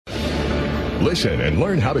Listen and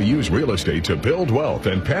learn how to use real estate to build wealth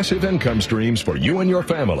and passive income streams for you and your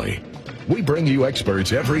family. We bring you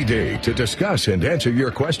experts every day to discuss and answer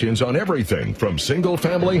your questions on everything from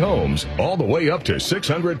single-family homes all the way up to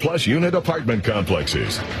 600-plus unit apartment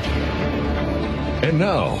complexes. And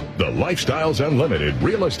now, the Lifestyles Unlimited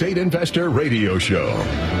Real Estate Investor Radio Show.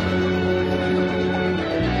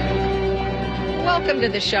 Welcome to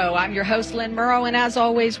the show. I'm your host, Lynn Murrow, and as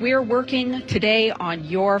always, we are working today on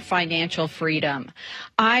your financial freedom.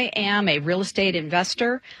 I am a real estate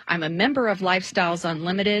investor. I'm a member of Lifestyles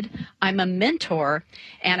Unlimited. I'm a mentor,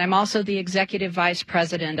 and I'm also the executive vice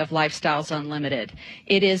president of Lifestyles Unlimited.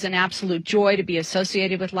 It is an absolute joy to be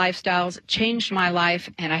associated with Lifestyles. It changed my life,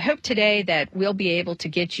 and I hope today that we'll be able to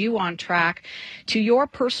get you on track to your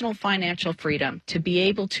personal financial freedom, to be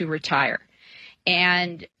able to retire.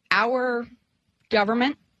 And our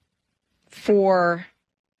government, for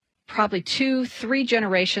probably 2-3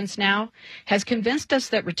 generations now, has convinced us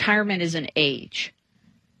that retirement is an age.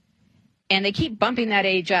 And they keep bumping that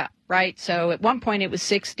age up, right? So at one point it was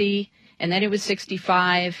 60, and then it was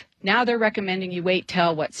 65. Now they're recommending you wait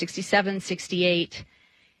till, 67, 68.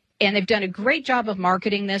 And they've done a great job of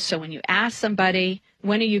marketing this. So when you ask somebody,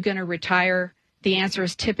 when are you going to retire? The answer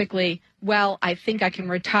is typically, well, I think I can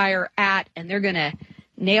retire at, and they're going to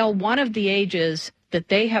nail one of the ages that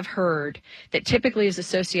they have heard that typically is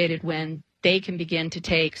associated when they can begin to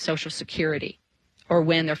take Social Security, or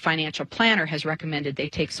when their financial planner has recommended they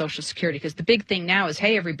take Social Security. Because the big thing now is,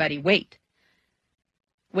 hey, everybody, wait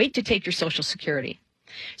to take your Social Security.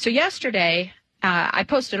 So yesterday, I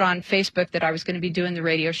posted on Facebook that I was going to be doing the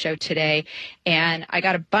radio show today, and I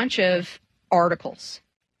got a bunch of articles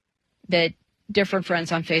that different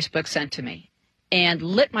friends on Facebook sent to me, and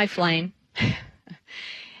lit my flame.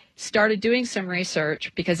 Started doing some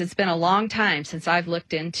research, because it's been a long time since I've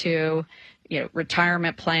looked into,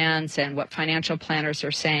 retirement plans and what financial planners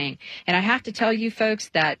are saying. And I have to tell you folks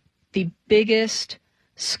that the biggest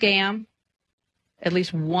scam, at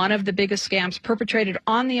least one of the biggest scams perpetrated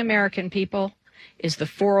on the American people, is the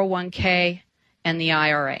 401k and the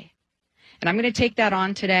IRA. And I'm going to take that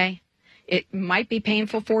on today. It might be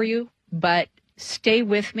painful for you, but stay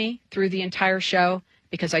with me through the entire show,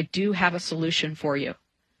 because I do have a solution for you.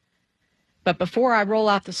 But before I roll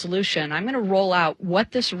out the solution, I'm going to roll out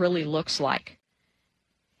what this really looks like.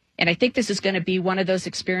 And I think this is going to be one of those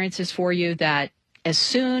experiences for you that as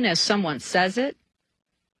soon as someone says it,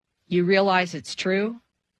 you realize it's true.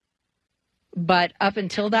 But up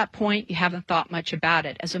until that point, you haven't thought much about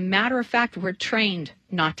it. As a matter of fact, we're trained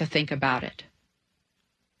not to think about it.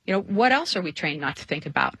 What else are we trained not to think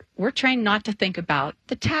about? We're trained not to think about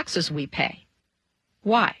the taxes we pay.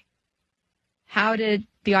 Why? How did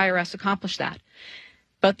the IRS accomplish that?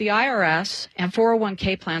 But the IRS and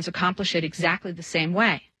 401k plans accomplish it exactly the same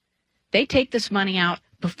way. They take this money out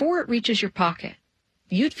before it reaches your pocket.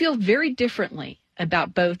 You'd feel very differently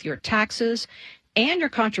about both your taxes and your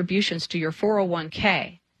contributions to your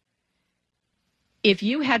 401k if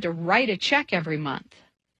you had to write a check every month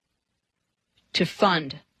to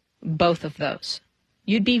fund both of those.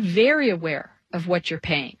 You'd be very aware of what you're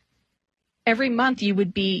paying. Every month you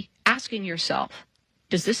would be asking yourself,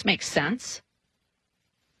 does this make sense?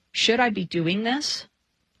 Should I be doing this?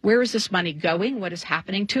 Where is this money going? What is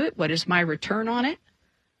happening to it? What is my return on it?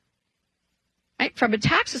 Right? From a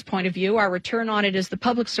taxes point of view, our return on it is the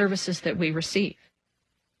public services that we receive.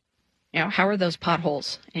 How are those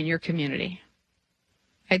potholes in your community?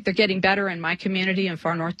 Right? They're getting better in my community in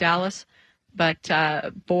far north Dallas, but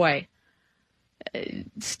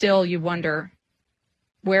still you wonder,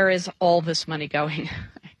 where is all this money going?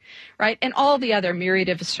 Right? And all the other myriad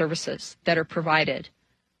of services that are provided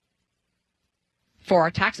for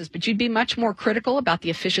our taxes. But you'd be much more critical about the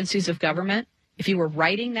efficiencies of government if you were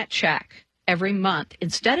writing that check every month,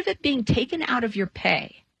 instead of it being taken out of your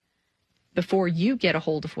pay before you get a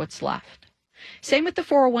hold of what's left. Same with the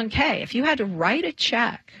 401k. If you had to write a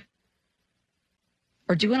check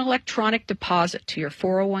or do an electronic deposit to your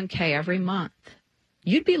 401k every month,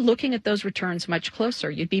 you'd be looking at those returns much closer.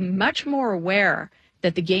 You'd be much more aware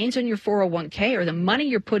that the gains in your 401k are the money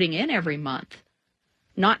you're putting in every month,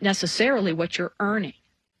 not necessarily what you're earning.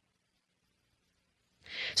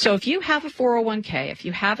 So if you have a 401k, if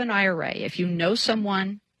you have an IRA, if you know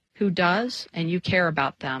someone who does and you care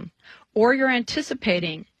about them, or you're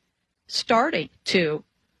anticipating starting to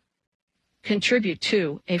contribute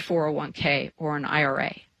to a 401k or an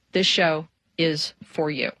IRA, this show is for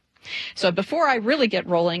you. So before I really get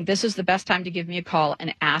rolling, this is the best time to give me a call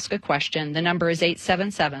and ask a question. The number is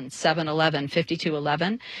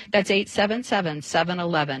 877-711-5211. That's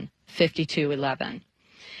 877-711-5211.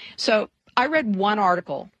 So I read one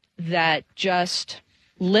article that just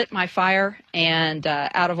lit my fire. And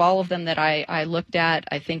out of all of them that I looked at,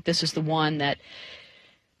 I think this is the one that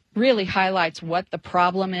really highlights what the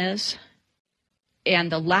problem is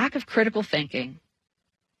and the lack of critical thinking.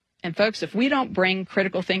 And folks, if we don't bring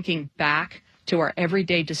critical thinking back to our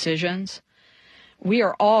everyday decisions, we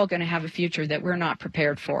are all going to have a future that we're not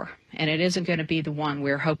prepared for, and it isn't going to be the one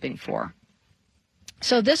we're hoping for.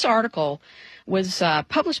 So this article was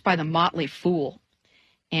published by the Motley Fool,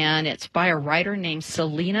 and it's by a writer named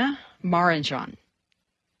Selena Maranjan.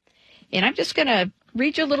 And I'm just going to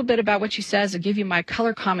read you a little bit about what she says and give you my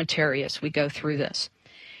color commentary as we go through this.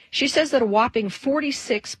 She says that a whopping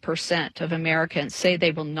 46% of Americans say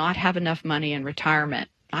they will not have enough money in retirement.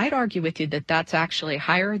 I'd argue with you that that's actually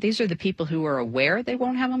higher. These are the people who are aware they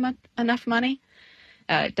won't have enough money.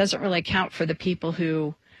 It doesn't really account for the people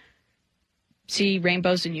who see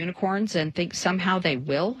rainbows and unicorns and think somehow they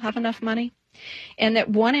will have enough money. And that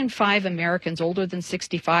 1 in 5 Americans older than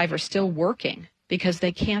 65 are still working because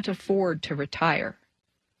they can't afford to retire.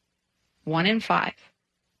 1 in 5.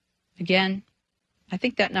 Again, I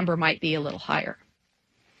think that number might be a little higher.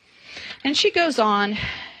 And she goes on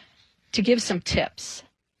to give some tips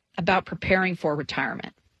about preparing for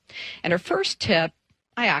retirement. And her first tip,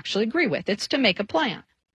 I actually agree with. It's to make a plan.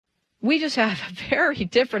 We just have a very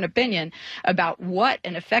different opinion about what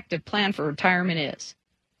an effective plan for retirement is.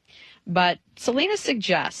 But Selena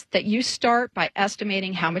suggests that you start by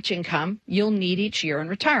estimating how much income you'll need each year in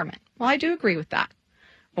retirement. Well, I do agree with that.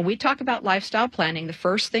 When we talk about lifestyle planning, the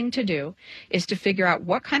first thing to do is to figure out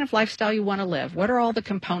what kind of lifestyle you want to live. What are all the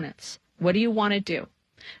components? What do you want to do?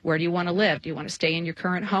 Where do you want to live? Do you want to stay in your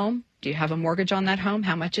current home? Do you have a mortgage on that home?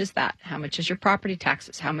 How much is that? How much is your property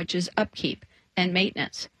taxes? How much is upkeep and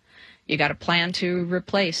maintenance? You got to plan to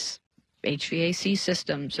replace HVAC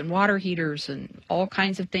systems and water heaters and all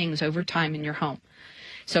kinds of things over time in your home.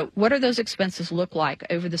 So what do those expenses look like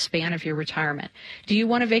over the span of your retirement? Do you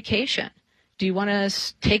want a vacation? Do you want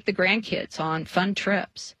to take the grandkids on fun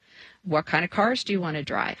trips? What kind of cars do you want to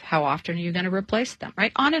drive? How often are you going to replace them?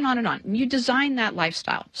 Right? On and on and on. And you design that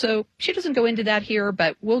lifestyle. So she doesn't go into that here,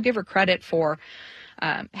 but we'll give her credit for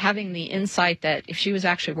having the insight that if she was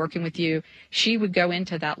actually working with you, she would go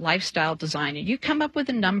into that lifestyle design and you come up with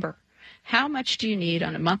a number. How much do you need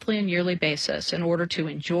on a monthly and yearly basis in order to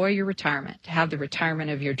enjoy your retirement, to have the retirement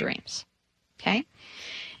of your dreams? Okay?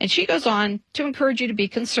 And she goes on to encourage you to be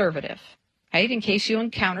conservative. Right, in case you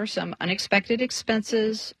encounter some unexpected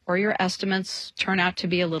expenses or your estimates turn out to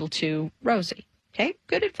be a little too rosy. Okay,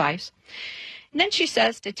 good advice. And then she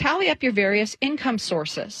says to tally up your various income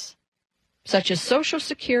sources, such as Social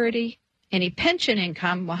Security, any pension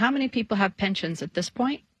income. Well, how many people have pensions at this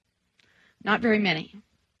point? Not very many.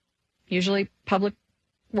 Usually public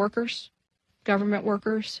workers, government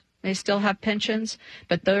workers, they still have pensions,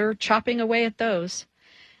 but they're chopping away at those.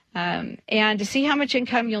 And to see how much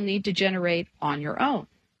income you'll need to generate on your own.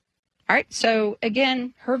 All right, so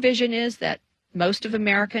again, her vision is that most of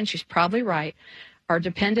Americans, she's probably right, are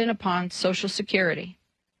dependent upon Social Security.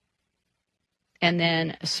 And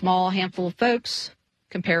then a small handful of folks,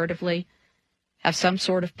 comparatively, have some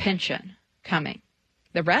sort of pension coming.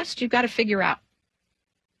 The rest, you've got to figure out.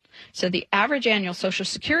 So the average annual Social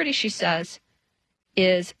Security, she says,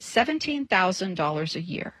 is $17,000 a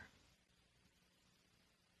year.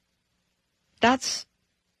 That's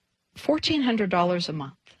 $1,400 a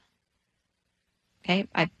month. Okay,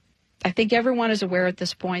 I think everyone is aware at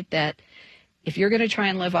this point that if you're going to try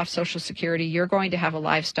and live off Social Security, you're going to have a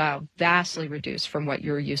lifestyle vastly reduced from what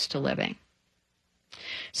you're used to living.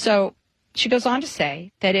 So she goes on to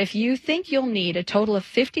say that if you think you'll need a total of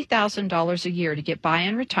 $50,000 a year to get by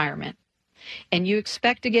in retirement, and you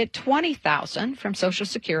expect to get $20,000 from Social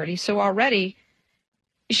Security, so already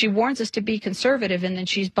she warns us to be conservative, and then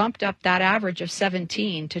she's bumped up that average of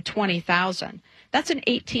 17 to 20,000. That's an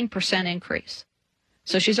 18% increase.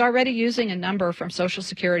 So she's already using a number from Social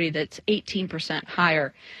Security that's 18%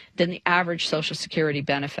 higher than the average Social Security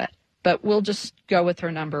benefit. But we'll just go with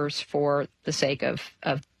her numbers for the sake of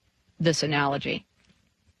this analogy.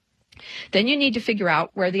 Then you need to figure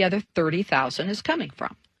out where the other 30,000 is coming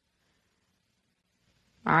from.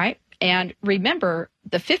 All right. And remember,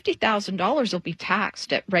 the $50,000 will be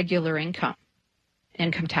taxed at regular income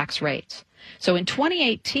tax rates. So in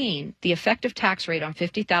 2018, the effective tax rate on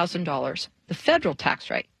 $50,000, the federal tax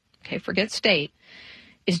rate, okay, forget state,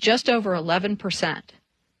 is just over 11%.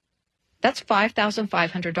 That's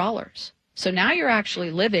 $5,500. So now you're actually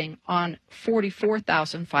living on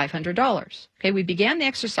 $44,500. Okay, we began the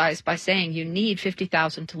exercise by saying you need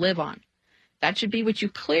 $50,000 to live on. That should be what you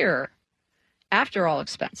clear after all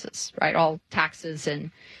expenses, right? All taxes and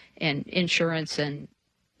insurance and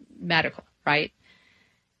medical, right?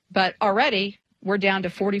 But already we're down to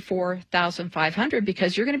 $44,500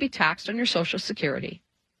 because you're going to be taxed on your Social Security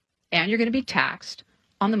and you're going to be taxed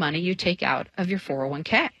on the money you take out of your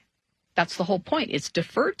 401k. That's the whole point. It's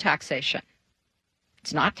deferred taxation.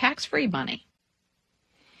 It's not tax-free money.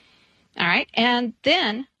 All right. And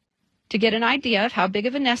then to get an idea of how big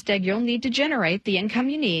of a nest egg you'll need to generate the income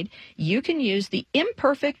you need, you can use the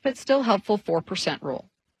imperfect but still helpful 4% rule.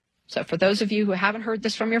 So for those of you who haven't heard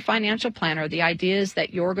this from your financial planner, the idea is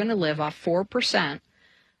that you're going to live off 4%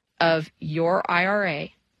 of your IRA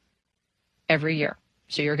every year.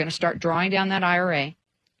 So you're going to start drawing down that IRA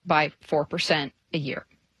by 4% a year.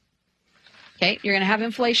 Okay, you're going to have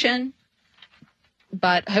inflation,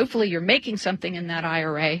 but hopefully you're making something in that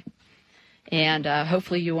IRA, and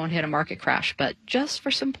hopefully you won't hit a market crash. But just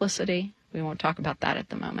for simplicity, we won't talk about that at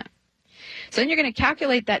the moment. So then you're going to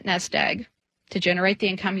calculate that nest egg to generate the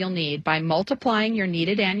income you'll need by multiplying your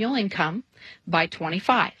needed annual income by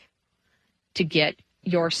 25 to get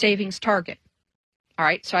your savings target. All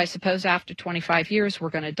right, so I suppose after 25 years we're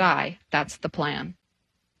going to die. That's the plan.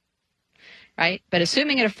 Right? But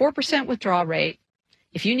assuming at a 4% withdrawal rate,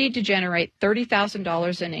 if you need to generate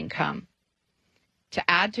 $30,000 in income to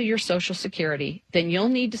add to your Social Security, then you'll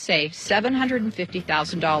need to save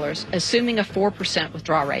 $750,000, assuming a 4%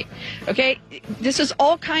 withdrawal rate. Okay, this is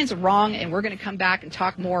all kinds of wrong, and we're going to come back and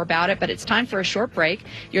talk more about it, but it's time for a short break.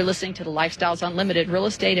 You're listening to the Lifestyles Unlimited Real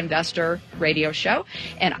Estate Investor Radio Show,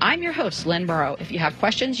 and I'm your host, Lynn Murrow. If you have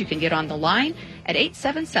questions, you can get on the line at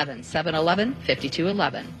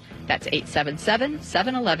 877-711-5211. That's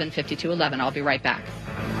 877-711-5211. I'll be right back.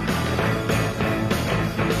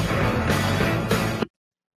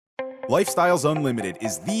 Lifestyles Unlimited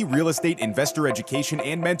is the real estate investor education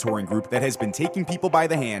and mentoring group that has been taking people by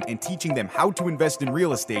the hand and teaching them how to invest in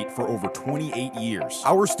real estate for over 28 years.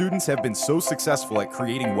 Our students have been so successful at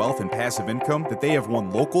creating wealth and passive income that they have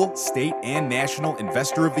won local, state, and national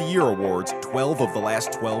Investor of the Year awards 12 of the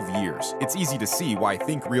last 12 years. It's easy to see why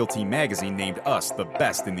Think Realty magazine named us the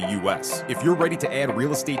best in the U.S. If you're ready to add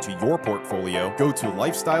real estate to your portfolio, go to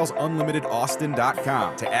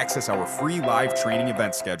lifestylesunlimitedAustin.com to access our free live training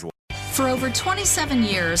event schedule. For over 27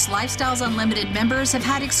 years, Lifestyles Unlimited members have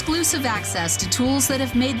had exclusive access to tools that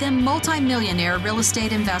have made them multimillionaire real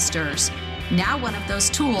estate investors. Now one of those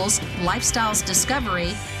tools, Lifestyles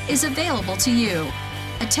Discovery, is available to you.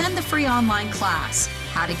 Attend the free online class,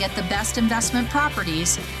 How to Get the Best Investment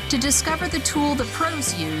Properties, to discover the tool the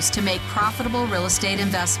pros use to make profitable real estate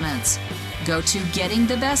investments. Go to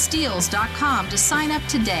gettingthebestdeals.com to sign up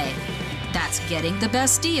today. That's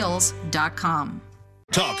gettingthebestdeals.com.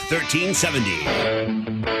 Talk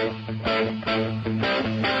 1370.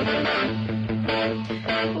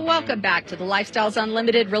 Welcome back to the Lifestyles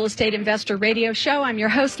Unlimited Real Estate Investor Radio Show. I'm your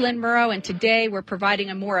host, Lynn Murrow, and today we're providing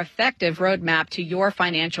a more effective roadmap to your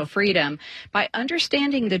financial freedom by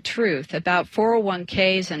understanding the truth about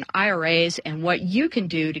 401ks and IRAs and what you can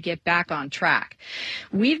do to get back on track.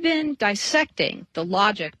 We've been dissecting the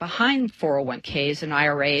logic behind 401ks and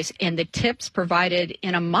IRAs and the tips provided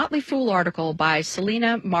in a Motley Fool article by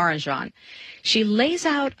Selena Marajan. She lays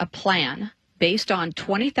out a plan based on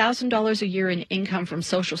 $20,000 a year in income from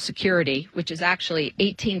Social Security, which is actually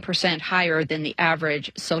 18% higher than the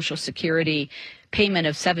average Social Security payment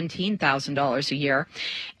of $17,000 a year,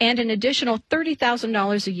 and an additional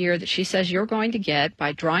 $30,000 a year that she says you're going to get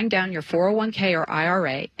by drawing down your 401k or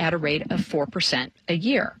IRA at a rate of 4% a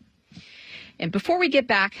year. And before we get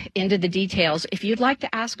back into the details, if you'd like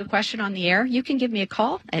to ask a question on the air, you can give me a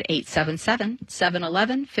call at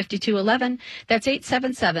 877-711-5211. That's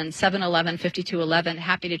 877-711-5211.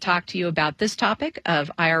 Happy to talk to you about this topic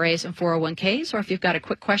of IRAs and 401ks, or if you've got a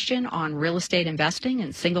quick question on real estate investing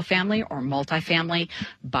in single family or multifamily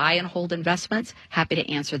buy and hold investments, happy to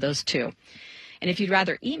answer those too. And if you'd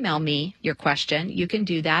rather email me your question, you can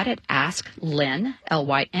do that at asklynn,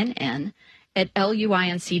 L-Y-N-N, at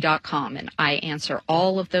luinc.com, and I answer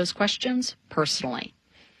all of those questions personally.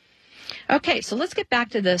 Okay, so let's get back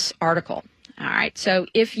to this article. All right, so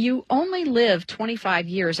if you only live 25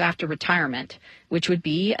 years after retirement, which would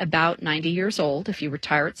be about 90 years old if you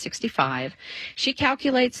retire at 65, she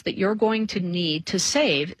calculates that you're going to need to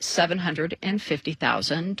save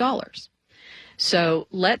 $750,000. So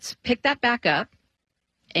let's pick that back up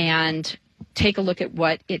and take a look at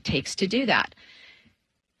what it takes to do that.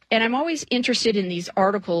 And I'm always interested in these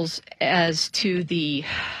articles as to the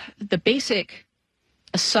basic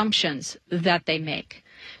assumptions that they make.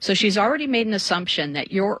 So she's already made an assumption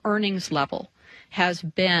that your earnings level has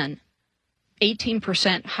been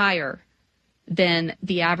 18% higher than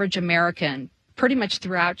the average American pretty much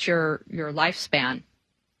throughout your lifespan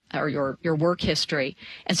or your work history.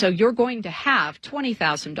 And so you're going to have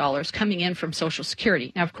 $20,000 coming in from Social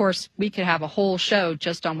Security. Now, of course, we could have a whole show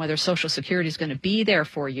just on whether Social Security is going to be there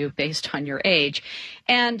for you based on your age.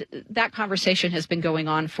 And that conversation has been going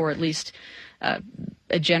on for at least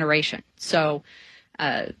a generation. So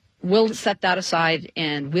we'll set that aside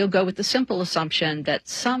and we'll go with the simple assumption that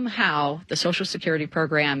somehow the Social Security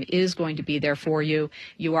program is going to be there for you.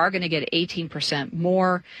 You are going to get 18%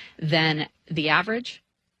 more than the average,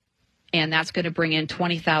 and that's going to bring in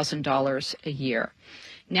 $20,000 a year.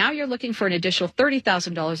 Now you're looking for an additional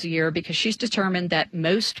 $30,000 a year because she's determined that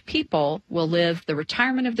most people will live the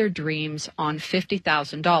retirement of their dreams on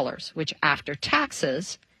 $50,000, which after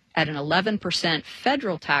taxes at an 11%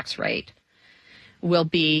 federal tax rate will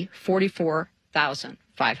be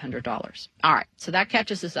 $44,500. All right, so that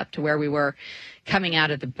catches us up to where we were coming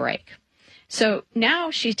out of the break. So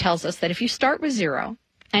now she tells us that if you start with zero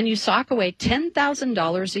and you sock away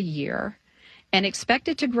 $10,000 a year and expect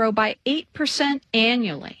it to grow by 8%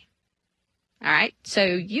 annually, all right, so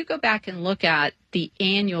you go back and look at the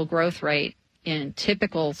annual growth rate in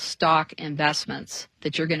typical stock investments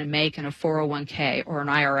that you're going to make in a 401k or an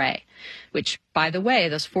IRA, which, by the way,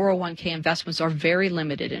 those 401k investments are very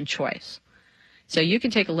limited in choice. So you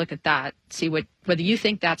can take a look at that, see whether you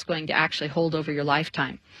think that's going to actually hold over your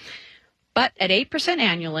lifetime. But at 8%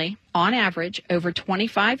 annually, on average, over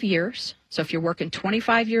 25 years, so if you're working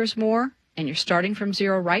 25 years more and you're starting from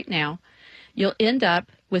zero right now, you'll end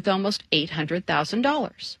up with almost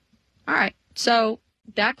 $800,000. All right, so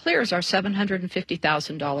that clears our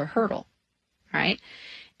 $750,000 hurdle, right?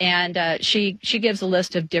 And she gives a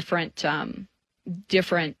list of different time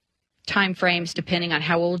frames depending on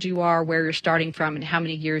how old you are, where you're starting from, and how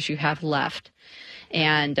many years you have left,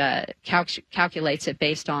 and calculates it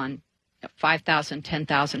based on $5,000,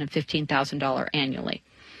 $10,000, and $15,000 annually.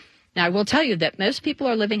 Now, I will tell you that most people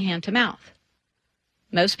are living hand to mouth.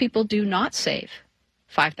 Most people do not save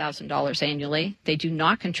 $5,000 annually. They do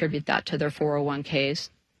not contribute that to their 401ks.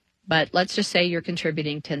 But let's just say you're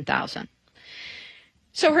contributing $10,000.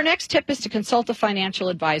 So her next tip is to consult a financial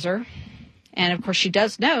advisor. And of course, she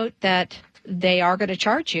does note that they are going to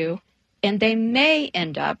charge you, and they may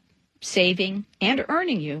end up saving and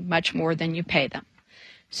earning you much more than you pay them.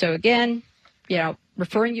 So again,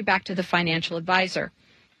 referring you back to the financial advisor.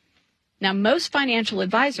 Now, most financial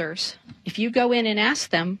advisors, if you go in and ask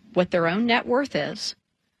them what their own net worth is,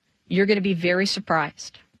 you're going to be very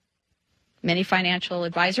surprised. Many financial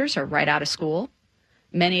advisors are right out of school.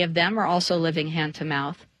 Many of them are also living hand to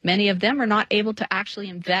mouth. Many of them are not able to actually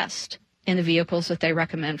invest in the vehicles that they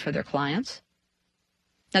recommend for their clients.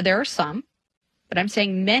 Now, there are some, but I'm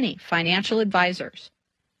saying many financial advisors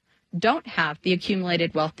don't have the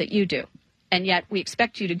accumulated wealth that you do. And yet we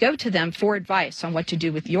expect you to go to them for advice on what to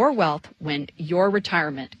do with your wealth when your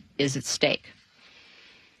retirement is at stake.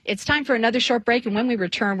 It's time for another short break, and when we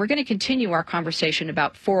return, we're going to continue our conversation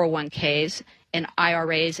about 401ks and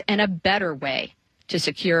IRAs and a better way to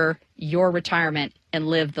secure your retirement and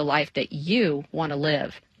live the life that you want to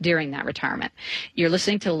live during that retirement. You're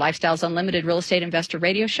listening to the Lifestyles Unlimited Real Estate Investor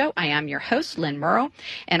Radio Show. I am your host, Lynn Murrow,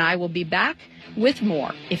 and I will be back with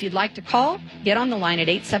more. If you'd like to call, get on the line at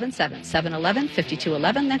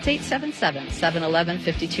 877-711-5211. That's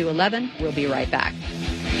 877-711-5211. We'll be right back.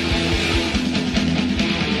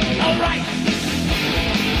 All right.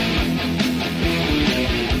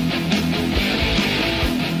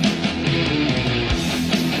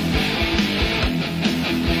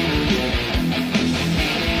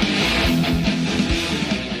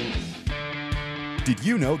 Did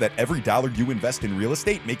you know that every dollar you invest in real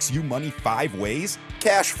estate makes you money 5 ways?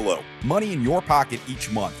 Cash flow, money in your pocket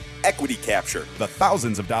each month. Equity capture, the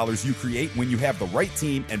thousands of dollars you create when you have the right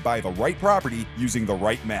team and buy the right property using the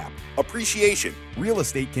right map. Appreciation, real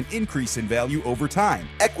estate can increase in value over time.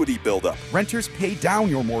 Equity buildup, renters pay down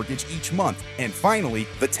your mortgage each month. And finally,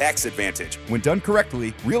 the tax advantage. When done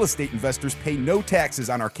correctly, real estate investors pay no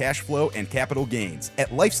taxes on our cash flow and capital gains.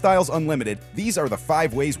 At Lifestyles Unlimited, these are the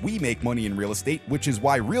 5 ways we make money in real estate, which is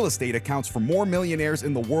why real estate accounts for more millionaires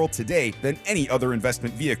in the world today than any other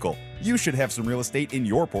investment vehicle. You should have some real estate in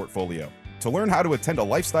your portfolio. To learn how to attend a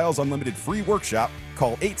Lifestyles Unlimited free workshop,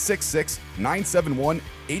 call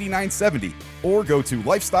 866-971-8970 or go to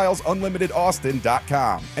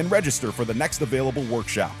lifestylesunlimitedaustin.com and register for the next available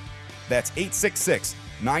workshop. That's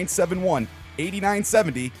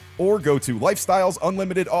 866-971-8970 or go to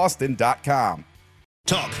lifestylesunlimitedaustin.com.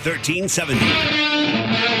 Talk 1370.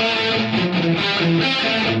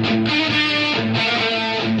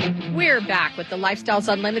 We're are back with the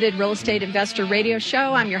Lifestyles Unlimited Real Estate Investor Radio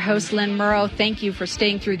Show. I'm your host, Lynn Murrow. Thank you for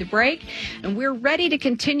staying through the break. And we're ready to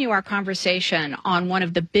continue our conversation on one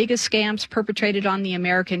of the biggest scams perpetrated on the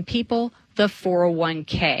American people, the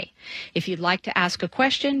 401k. If you'd like to ask a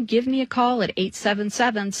question, give me a call at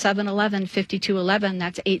 877-711-5211.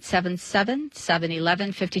 That's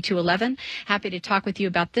 877-711-5211. Happy to talk with you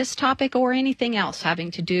about this topic or anything else having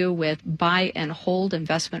to do with buy and hold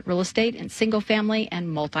investment real estate in single family and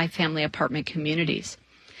multifamily apartment communities.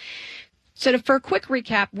 So for a quick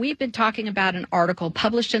recap, we've been talking about an article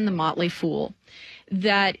published in the Motley Fool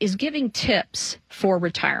that is giving tips for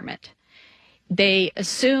retirement. They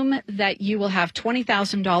assume that you will have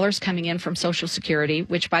 $20,000 coming in from Social Security,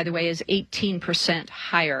 which, by the way, is 18%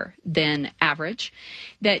 higher than average,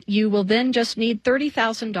 that you will then just need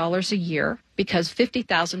 $30,000 a year because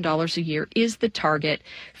 $50,000 a year is the target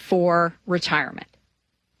for retirement.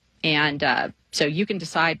 And so you can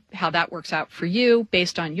decide how that works out for you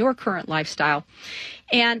based on your current lifestyle.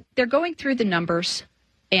 And they're going through the numbers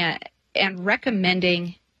and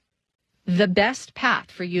recommending the best path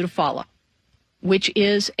for you to follow, which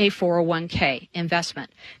is a 401k investment.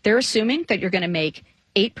 They're assuming that you're going to make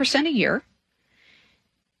 8% a year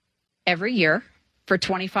every year for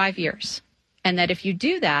 25 years. And that if you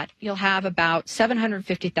do that, you'll have about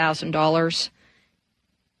 $750,000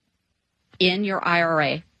 in your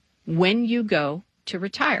IRA when you go to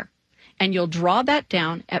retire. And you'll draw that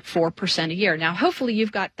down at 4% a year. Now, hopefully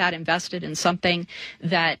you've got that invested in something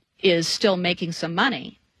that is still making some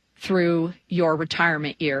money through your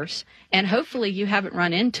retirement years. And hopefully you haven't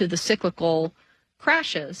run into the cyclical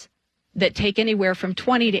crashes that take anywhere from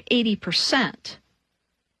 20 to 80%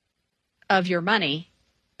 of your money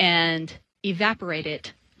and evaporate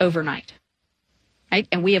it overnight. Right?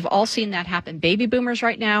 And we have all seen that happen. Baby boomers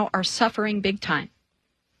right now are suffering big time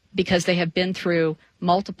because they have been through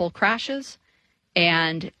multiple crashes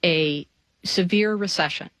and a severe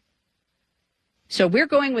recession. So we're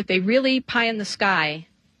going with a really pie in the sky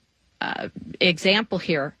example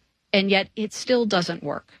here, and yet it still doesn't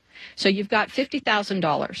work. So you've got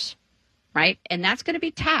 $50,000, right? And that's going to be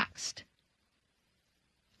taxed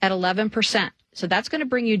at 11%. So that's going to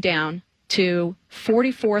bring you down to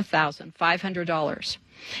 $44,500.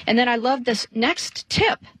 And then I love this next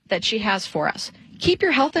tip that she has for us. Keep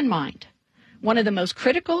your health in mind. One of the most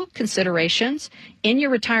critical considerations in your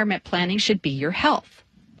retirement planning should be your health.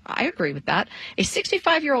 I agree with that. A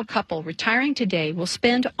 65-year-old couple retiring today will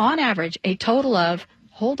spend, on average, a total of,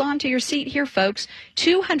 hold on to your seat here, folks,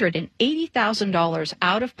 $280,000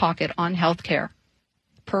 out of pocket on health care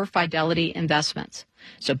per Fidelity Investments.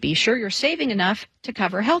 So be sure you're saving enough to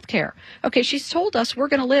cover health care. Okay, she's told us we're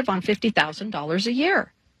going to live on $50,000 a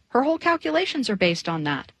year. Her whole calculations are based on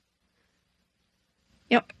that.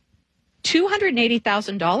 You know,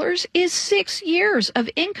 $280,000 is 6 years of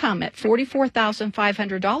income at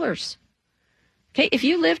 $44,500. Okay, if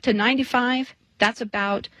you live to 95, that's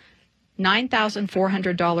about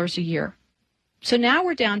 $9,400 a year. So now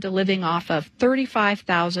we're down to living off of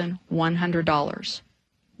 $35,100.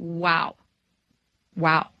 Wow.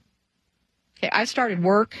 Wow. Okay, I started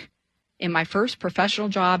work in my first professional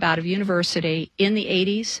job out of university in the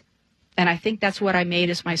 80s, and I think that's what I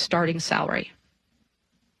made as my starting salary.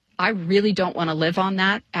 I really don't want to live on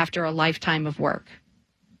that after a lifetime of work.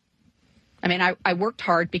 I mean, I worked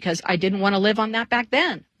hard because I didn't want to live on that back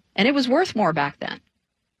then, and it was worth more back then.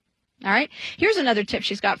 All right. Here's another tip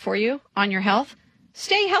she's got for you on your health.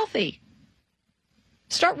 Stay healthy.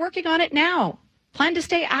 Start working on it now. Plan to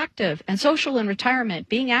stay active and social in retirement.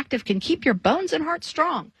 Being active can keep your bones and heart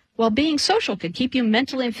strong, while being social can keep you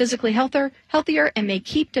mentally and physically healthier and may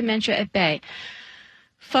keep dementia at bay.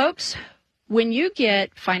 Folks, when you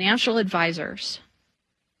get financial advisors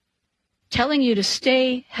telling you to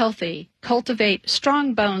stay healthy, cultivate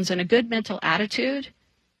strong bones and a good mental attitude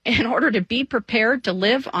in order to be prepared to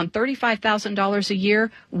live on $35,000 a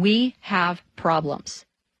year, we have problems.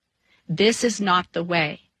 This is not the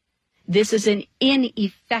way. This is an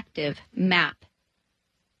ineffective map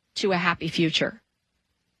to a happy future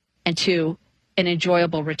and to an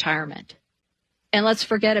enjoyable retirement. And let's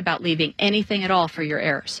forget about leaving anything at all for your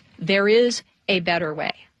heirs. There is a better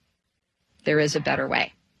way. There is a better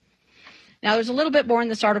way. Now, there's a little bit more in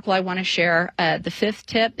this article I want to share. The fifth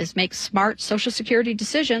tip is make smart Social Security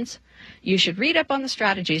decisions. You should read up on the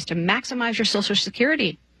strategies to maximize your Social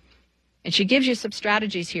Security. And she gives you some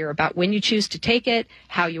strategies here about when you choose to take it,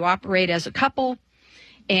 how you operate as a couple.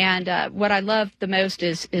 And what I love the most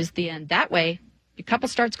is the end. That way, your couple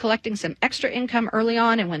starts collecting some extra income early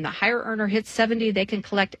on, and when the higher earner hits 70, they can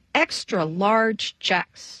collect extra large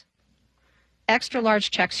checks. extra large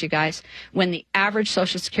checks, you guys, when the average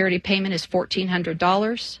Social Security payment is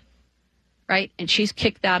 $1,400, right? And she's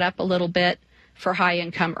kicked that up a little bit for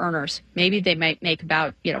high-income earners. Maybe they might make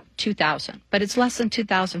about, $2,000, but it's less than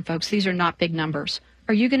 $2,000, folks. These are not big numbers.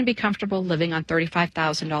 Are you going to be comfortable living on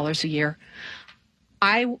 $35,000 a year?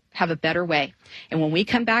 I have a better way. And when we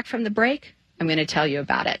come back from the break, I'm going to tell you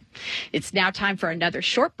about it. It's now time for another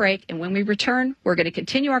short break, and when we return, we're going to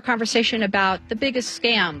continue our conversation about the biggest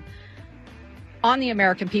scam on the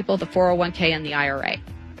American people, the 401k and the IRA.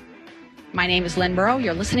 My name is Lynn Murrow.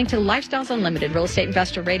 You're listening to Lifestyles Unlimited Real Estate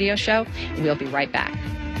Investor Radio Show, and we'll be right back.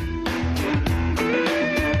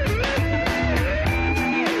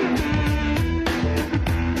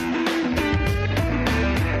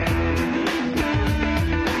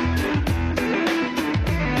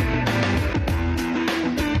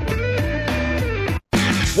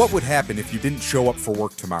 What would happen if you didn't show up for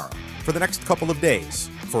work tomorrow? For the next couple of days?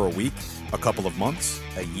 For a week? A couple of months?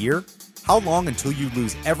 A year? How long until you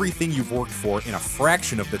lose everything you've worked for in a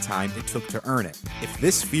fraction of the time it took to earn it? If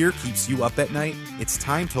this fear keeps you up at night, it's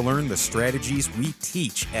time to learn the strategies we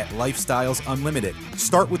teach at Lifestyles Unlimited.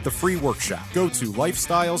 Start with the free workshop. Go to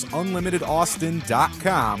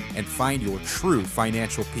lifestylesunlimitedaustin.com and find your true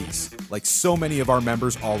financial peace, like so many of our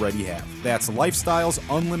members already have. That's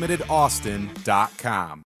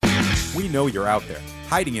lifestylesunlimitedaustin.com. We know you're out there,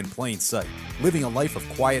 hiding in plain sight, living a life of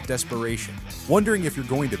quiet desperation, wondering if you're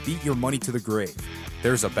going to beat your money to the grave.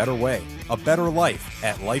 There's a better way, a better life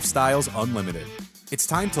at Lifestyles Unlimited. It's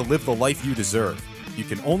time to live the life you deserve. You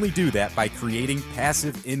can only do that by creating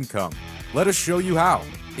passive income. Let us show you how.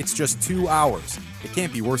 It's just 2 hours. It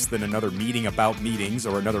can't be worse than another meeting about meetings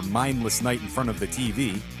or another mindless night in front of the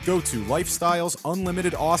TV. Go to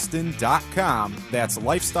lifestylesunlimitedaustin.com. That's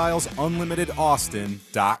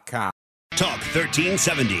lifestylesunlimitedaustin.com. Talk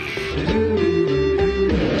 1370.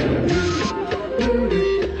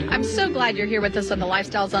 I'm so glad you're here with us on the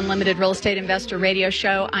Lifestyles Unlimited Real Estate Investor Radio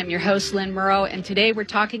Show. I'm your host, Lynn Murrow, and today we're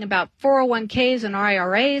talking about 401ks and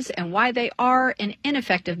IRAs and why they are an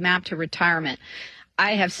ineffective map to retirement.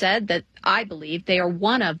 I have said that I believe they are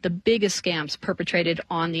one of the biggest scams perpetrated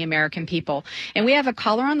on the American people. And we have a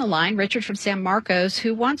caller on the line, Richard from San Marcos,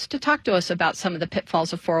 who wants to talk to us about some of the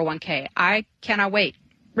pitfalls of 401k. I cannot wait.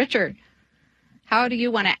 Richard, how do you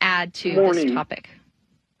want to add to this topic?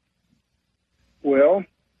 Well,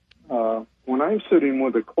 when I'm sitting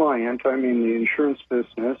with a client, I'm in the insurance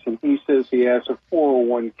business, and he says he has a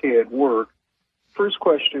 401k at work. First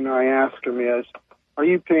question I ask him is, are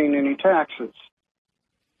you paying any taxes?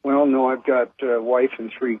 Well, no, I've got a wife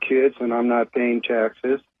and 3 kids, and I'm not paying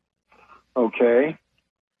taxes. Okay.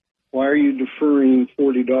 Why are you deferring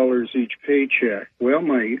 $40 each paycheck? Well,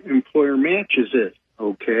 my employer matches it.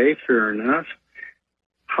 Okay, fair enough.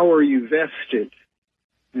 How are you vested?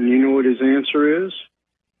 And you know what his answer is?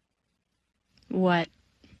 What?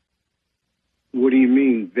 What do you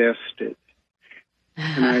mean, vested?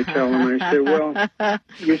 And I tell him, I say, well,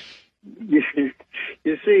 you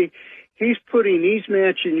see, he's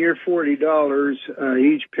matching your $40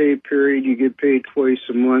 each pay period. You get paid twice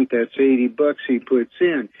a month. That's $80 he puts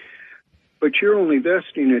in. But you're only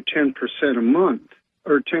vesting at 10% a month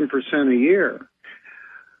or 10% a year.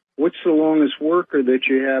 What's the longest worker that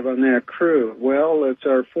you have on that crew? Well, it's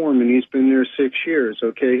our foreman. He's been there 6 years.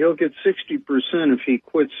 Okay, he'll get 60% if he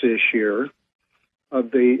quits this year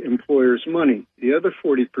of the employer's money. The other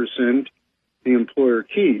 40% the employer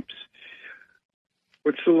keeps.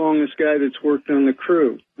 What's the longest guy that's worked on the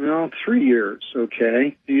crew? Well, 3 years,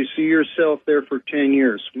 okay. Do you see yourself there for 10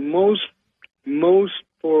 years? Most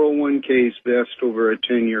 401ks vest over a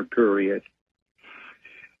 10-year period.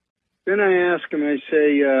 Then I ask him, I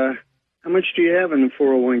say, how much do you have in the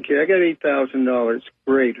 401k? I got $8,000.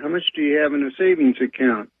 Great. How much do you have in a savings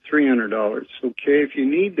account? $300. Okay, if you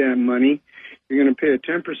need that money, you're going to pay a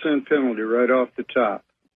 10% penalty right off the top.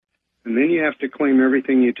 And then you have to claim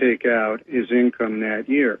everything you take out is income that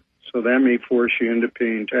year. So that may force you into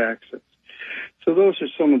paying taxes. So those are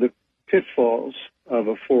some of the pitfalls of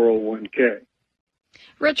a 401k.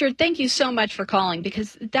 Richard, thank you so much for calling,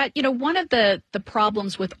 because that, one of the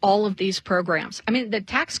problems with all of these programs, I mean, the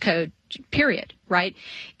tax code, period, right,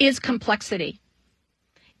 is complexity.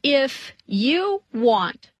 If you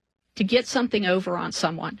want to get something over on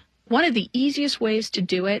someone, one of the easiest ways to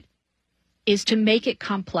do it is to make it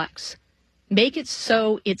complex. Make it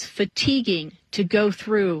so it's fatiguing to go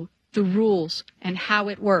through the rules and how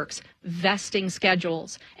it works, vesting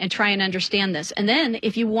schedules, and try and understand this. And then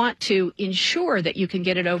if you want to ensure that you can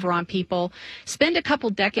get it over on people, spend a couple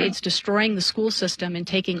decades destroying the school system and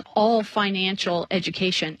taking all financial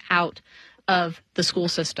education out of the school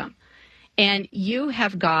system. And you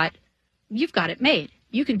have got you've got it made.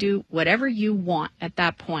 You can do whatever you want at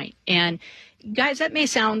that point. And guys, that may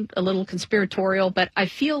sound a little conspiratorial, but I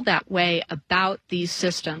feel that way about these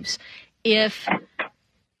systems. If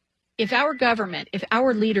our government, if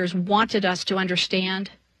our leaders wanted us to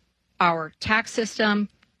understand our tax system,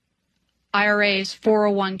 IRAs,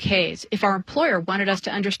 401ks, if our employer wanted us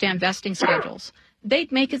to understand vesting schedules,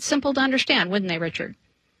 they'd make it simple to understand, wouldn't they, Richard?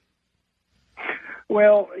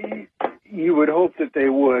 Well, you would hope that they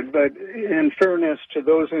would, but in fairness to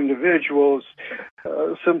those individuals,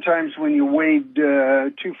 sometimes when you wade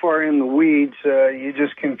too far in the weeds, you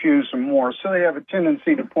just confuse them more. So they have a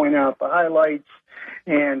tendency to point out the highlights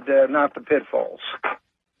and not the pitfalls.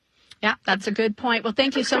 Yeah, that's a good point. Well,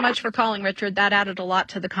 thank you so much for calling, Richard. That added a lot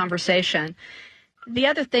to the conversation. The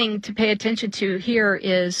other thing to pay attention to here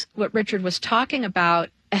is what Richard was talking about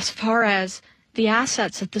as far as the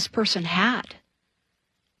assets that this person had,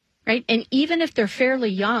 right? And even if they're fairly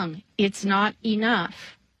young, it's not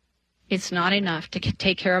enough. It's not enough to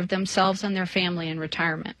take care of themselves and their family in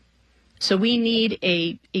retirement. So we need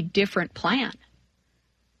a different plan.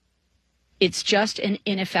 It's just an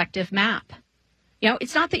ineffective map. You know,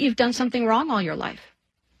 it's not that you've done something wrong all your life.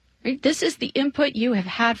 Right? This is the input you have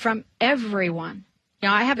had from everyone. You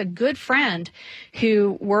know, I have a good friend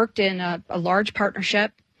who worked in a large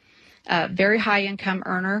partnership, a very high income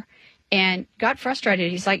earner, and got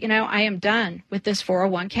frustrated. He's like, I am done with this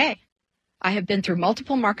 401k. I have been through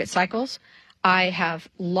multiple market cycles. I have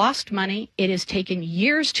lost money. It has taken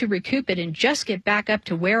years to recoup it and just get back up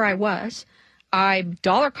to where I was. I'm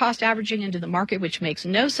dollar cost averaging into the market, which makes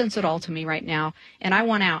no sense at all to me right now, and I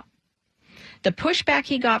want out. The pushback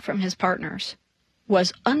he got from his partners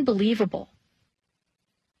was unbelievable.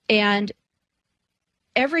 And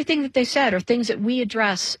everything that they said are things that we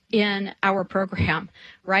address in our program,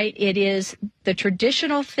 right? It is the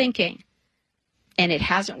traditional thinking, and it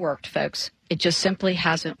hasn't worked, folks. It just simply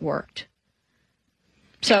hasn't worked.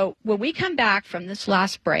 So when we come back from this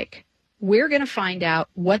last break, we're going to find out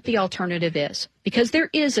what the alternative is, because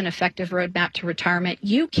there is an effective roadmap to retirement.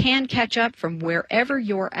 You can catch up from wherever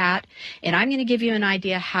you're at, and I'm going to give you an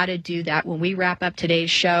idea how to do that when we wrap up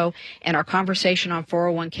today's show and our conversation on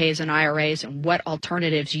 401ks and IRAs and what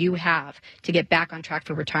alternatives you have to get back on track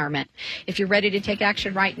for retirement. If you're ready to take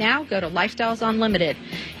action right now, go to Lifestyles Unlimited.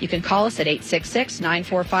 You can call us at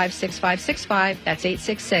 866-945-6565. That's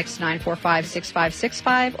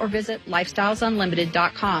 866-945-6565, or visit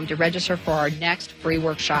lifestylesunlimited.com to register for our next free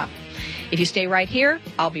workshop. If you stay right here,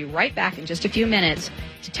 I'll be right back in just a few minutes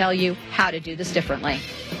to tell you how to do this differently.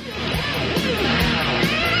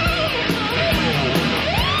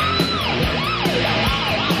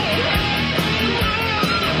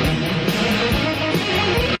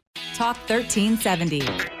 Talk 1370.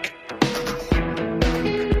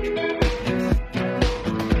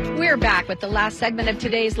 We're back with the last segment of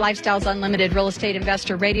today's Lifestyles Unlimited Real Estate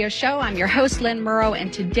Investor Radio Show. I'm your host, Lynn Murrow,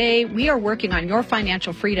 and today we are working on your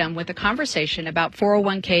financial freedom with a conversation about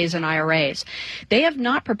 401ks and IRAs. They have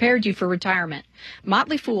not prepared you for retirement.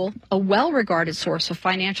 Motley Fool, a well-regarded source of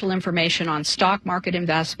financial information on stock market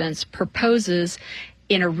investments, proposes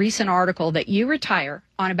in a recent article that you retire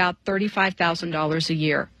on about $35,000 a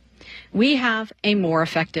year. We have a more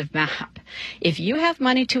effective map. If you have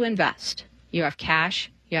money to invest, you have cash,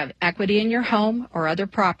 you have equity in your home or other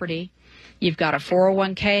property, you've got a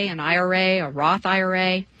 401k, an IRA, a Roth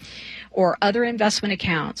IRA, or other investment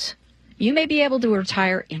accounts, you may be able to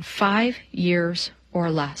retire in 5 years or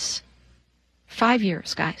less. 5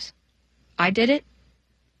 years, guys. I did it.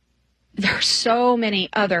 There are so many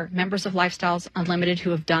other members of Lifestyles Unlimited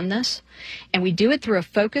who have done this, and we do it through a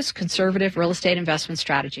focused, conservative real estate investment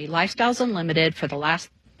strategy. Lifestyles Unlimited, for the last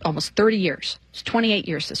almost 30 years, it's 28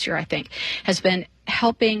 years this year, I think, has been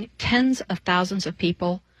helping tens of thousands of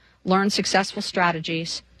people learn successful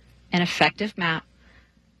strategies, an effective map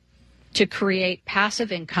to create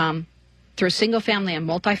passive income through single-family and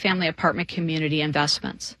multifamily apartment community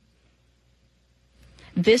investments.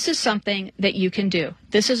 This is something that you can do.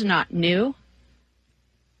 This is not new.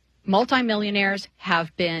 Multimillionaires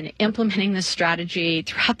have been implementing this strategy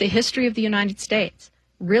throughout the history of the United States.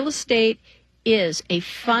 Real estate is a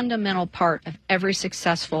fundamental part of every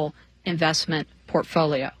successful investment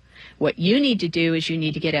portfolio. What you need to do is you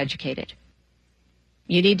need to get educated.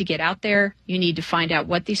 You need to get out there. You need to find out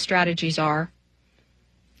what these strategies are.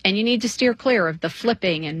 And you need to steer clear of the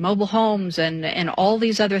flipping and mobile homes and all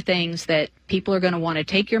these other things that people are going to want to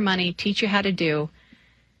take your money, teach you how to do,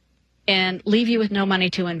 and leave you with no money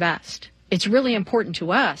to invest. It's really important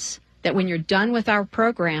to us that when you're done with our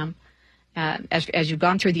program, as you've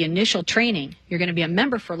gone through the initial training, you're going to be a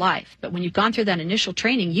member for life. But when you've gone through that initial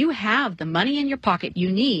training, you have the money in your pocket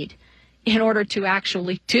you need in order to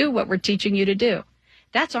actually do what we're teaching you to do.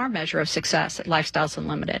 That's our measure of success at Lifestyles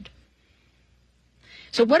Unlimited.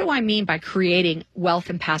 So what do I mean by creating wealth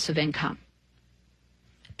and passive income?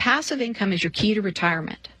 Passive income is your key to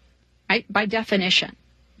retirement, right? By definition,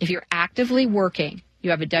 if you're actively working, you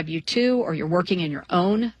have a W-2 or you're working in your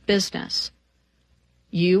own business,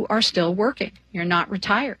 you are still working. You're not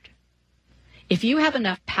retired. If you have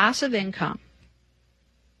enough passive income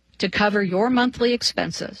to cover your monthly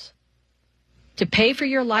expenses, to pay for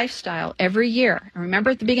your lifestyle every year, and remember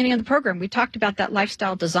at the beginning of the program, we talked about that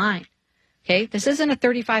lifestyle design. Okay, this isn't a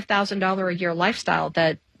 $35,000 a year lifestyle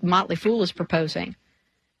that Motley Fool is proposing.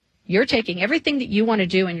 You're taking everything that you want to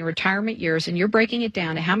do in your retirement years and you're breaking it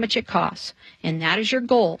down to how much it costs, and that is your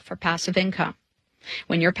goal for passive income.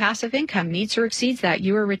 When your passive income meets or exceeds that,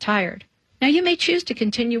 you are retired. Now, you may choose to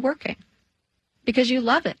continue working because you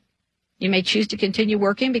love it. You may choose to continue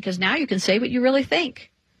working because now you can say what you really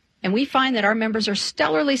think. And we find that our members are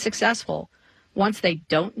stellarly successful once they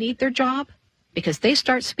don't need their job, because they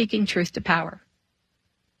start speaking truth to power.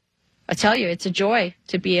 I tell you, it's a joy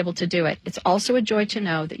to be able to do it. It's also a joy to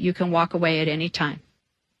know that you can walk away at any time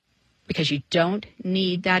because you don't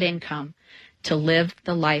need that income to live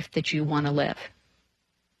the life that you want to live.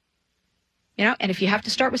 You know, and if you have to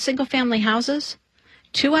start with single-family houses,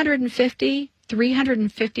 $250,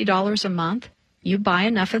 $350 a month, you buy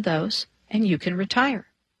enough of those and you can retire.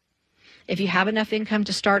 If you have enough income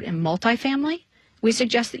to start in multifamily, we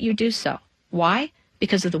suggest that you do so. Why?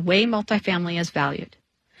 Because of the way multifamily is valued.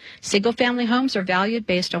 Single-family homes are valued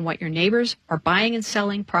based on what your neighbors are buying and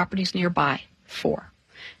selling properties nearby for.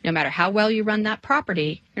 No matter how well you run that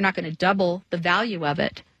property, you're not going to double the value of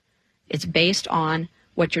it. It's based on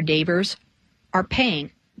what your neighbors are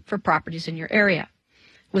paying for properties in your area.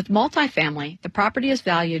 With multifamily, the property is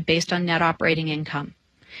valued based on net operating income.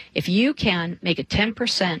 If you can make a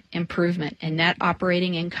 10% improvement in net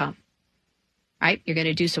operating income, right? You're going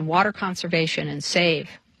to do some water conservation and save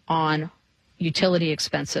on utility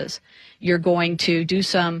expenses. You're going to do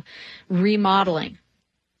some remodeling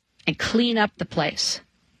and clean up the place.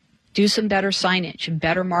 Do some better signage and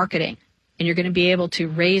better marketing. And you're going to be able to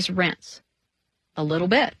raise rents a little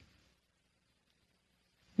bit.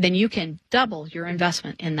 Then you can double your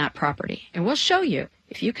investment in that property. And we'll show you,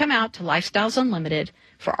 if you come out to Lifestyles Unlimited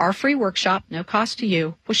for our free workshop, no cost to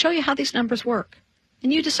you, we'll show you how these numbers work.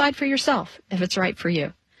 And you decide for yourself if it's right for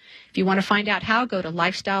you. If you want to find out how, go to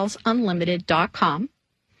lifestylesunlimited.com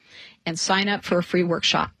and sign up for a free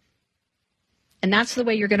workshop. And that's the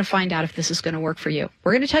way you're going to find out if this is going to work for you.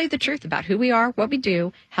 We're going to tell you the truth about who we are, what we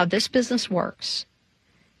do, how this business works.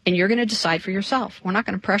 And you're going to decide for yourself. We're not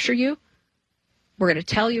going to pressure you. We're going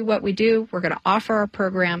to tell you what we do. We're going to offer our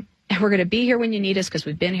program. And we're going to be here when you need us because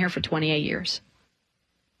we've been here for 28 years.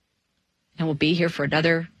 And we'll be here for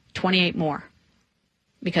another 28 more.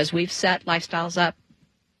 Because we've set Lifestyles up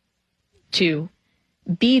to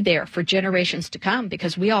be there for generations to come,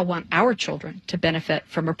 because we all want our children to benefit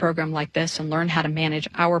from a program like this and learn how to manage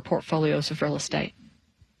our portfolios of real estate.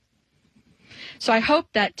 So I hope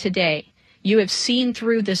that today you have seen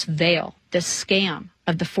through this veil, this scam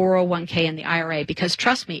of the 401k and the IRA, because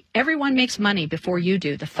trust me, everyone makes money before you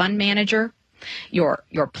do. The fund manager, your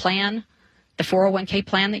plan, the 401k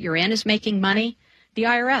plan that you're in is making money. The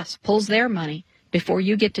IRS pulls their money before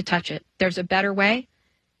you get to touch it. There's a better way,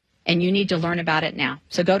 and you need to learn about it now.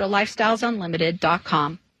 So go to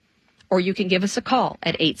lifestylesunlimited.com, or you can give us a call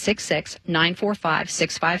at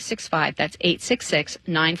 866-945-6565. That's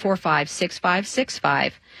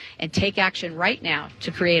 866-945-6565, and take action right now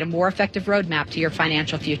to create a more effective roadmap to your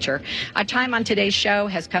financial future. Our time on today's show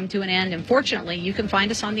has come to an end, and fortunately, you can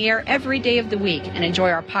find us on the air every day of the week and enjoy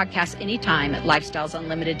our podcast anytime at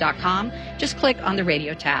lifestylesunlimited.com. Just click on the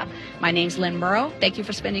radio tab. My name's Lynn Murrow. Thank you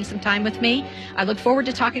for spending some time with me. I look forward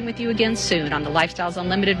to talking with you again soon on the Lifestyles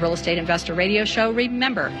Unlimited Real Estate Investor Radio Show.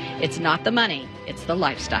 Remember, it's not the money, it's the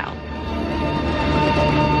lifestyle.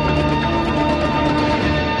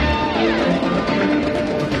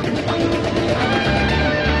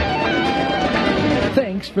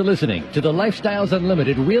 Thanks for listening to the Lifestyles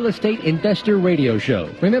Unlimited Real Estate Investor Radio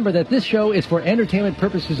Show. Remember that this show is for entertainment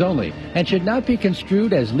purposes only and should not be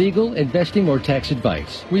construed as legal, investing, or tax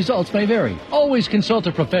advice. Results may vary. Always consult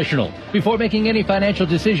a professional before making any financial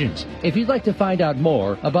decisions. If you'd like to find out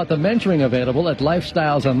more about the mentoring available at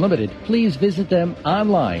Lifestyles Unlimited, please visit them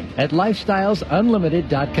online at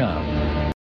lifestylesunlimited.com.